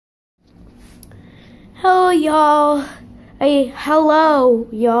Hello, y'all. Hello,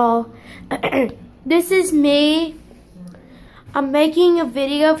 y'all. This is me. I'm making a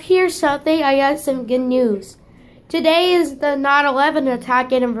video. Here's something. I got some good news. Today is the 9/11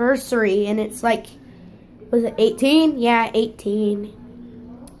 attack anniversary, and it's like, was it 18? Yeah, 18.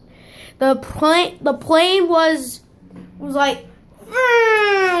 The plane was like,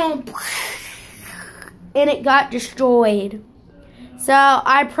 and it got destroyed. So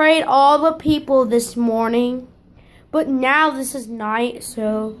I prayed all the people this morning, but now this is night,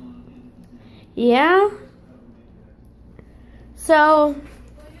 so yeah. So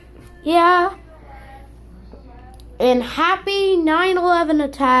yeah. And happy 9/11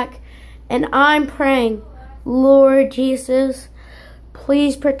 attack, and I'm praying, Lord Jesus,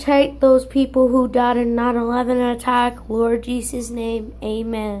 please protect those people who died in 9/11 attack. Lord Jesus' name,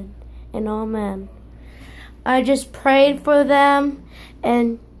 amen and amen. I just prayed for them,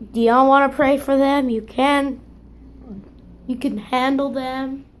 and do y'all want to pray for them? You can. You can handle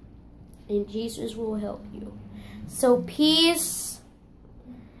them, and Jesus will help you. So peace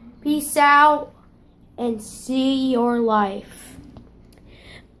out, and see your life.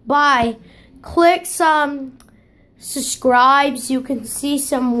 Bye. Click some subscribe so you can see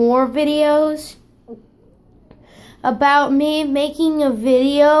some more videos about me making a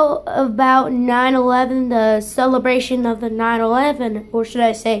video about 9/11, the celebration of the 9/11, or should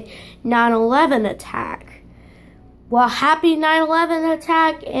I say 9/11 attack. Well, happy 9/11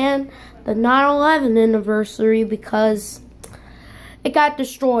 attack and the 9/11 anniversary, because it got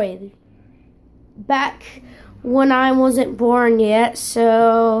destroyed back when I wasn't born yet.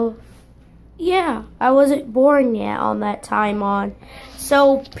 So yeah, I wasn't born yet on that time on.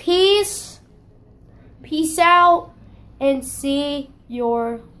 So peace out, and see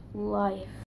your life.